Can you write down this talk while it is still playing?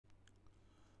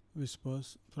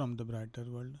Whispers from the Brighter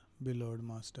World, beloved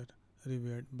Master,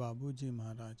 revered Babuji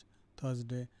Maharaj,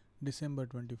 Thursday, December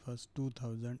 21st,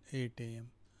 2008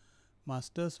 am.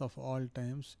 Masters of all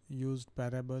times used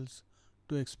parables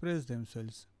to express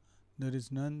themselves. There is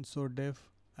none so deaf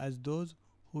as those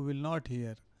who will not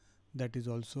hear. That is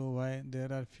also why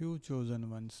there are few chosen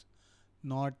ones.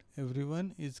 Not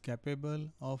everyone is capable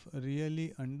of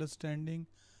really understanding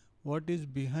what is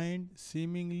behind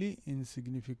seemingly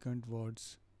insignificant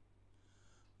words.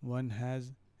 One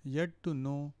has yet to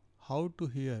know how to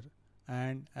hear,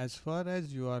 and as far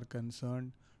as you are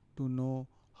concerned, to know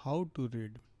how to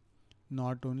read.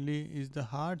 Not only is the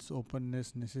heart's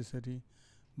openness necessary,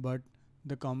 but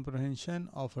the comprehension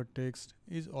of a text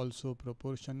is also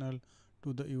proportional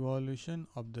to the evolution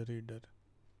of the reader.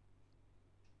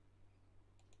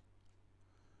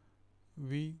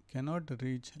 We cannot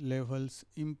reach levels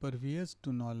impervious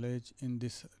to knowledge in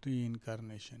this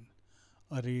reincarnation.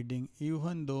 A reading,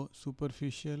 even though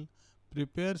superficial,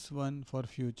 prepares one for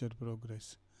future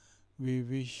progress. We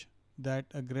wish that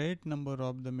a great number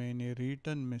of the many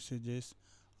written messages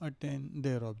attain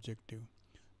their objective.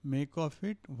 Make of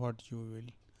it what you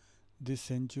will. This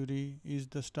century is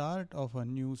the start of a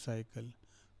new cycle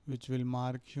which will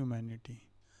mark humanity.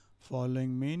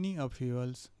 Following many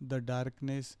upheavals, the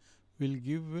darkness will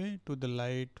give way to the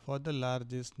light for the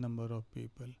largest number of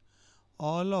people.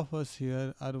 All of us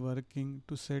here are working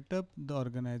to set up the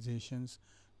organizations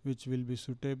which will be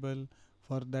suitable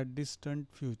for that distant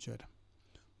future,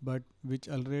 but which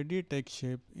already take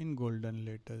shape in golden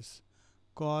letters.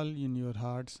 Call in your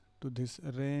hearts to this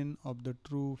reign of the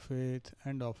true faith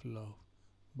and of love.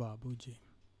 Babuji.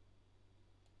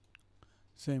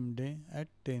 Same day at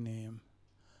 10 am.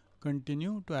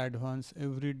 Continue to advance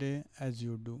every day as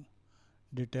you do.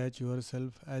 Detach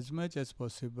yourself as much as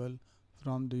possible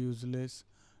from the useless.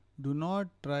 Do not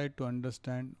try to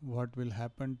understand what will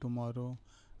happen tomorrow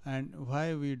and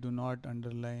why we do not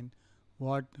underline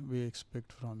what we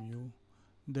expect from you.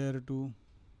 There too,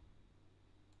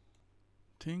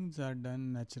 things are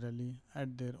done naturally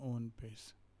at their own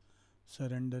pace.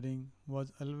 Surrendering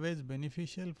was always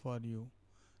beneficial for you.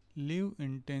 Live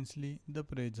intensely the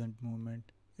present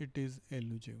moment. It is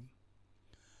elusive.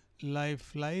 Life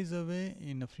flies away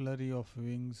in a flurry of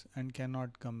wings and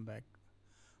cannot come back.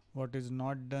 What is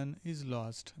not done is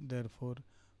lost. Therefore,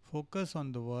 focus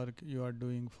on the work you are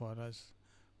doing for us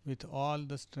with all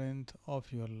the strength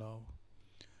of your love.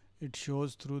 It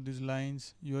shows through these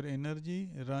lines, your energy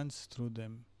runs through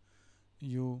them.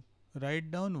 You write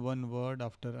down one word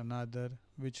after another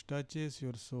which touches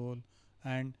your soul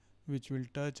and which will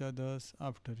touch others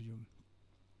after you.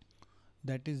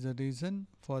 That is the reason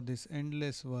for this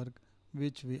endless work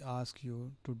which we ask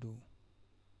you to do.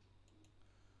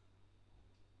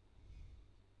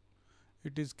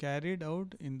 It is carried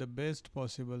out in the best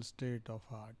possible state of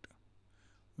heart.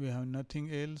 We have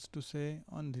nothing else to say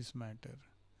on this matter.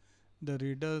 The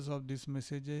readers of these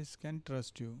messages can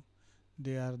trust you.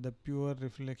 They are the pure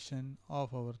reflection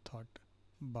of our thought.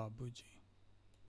 Babuji.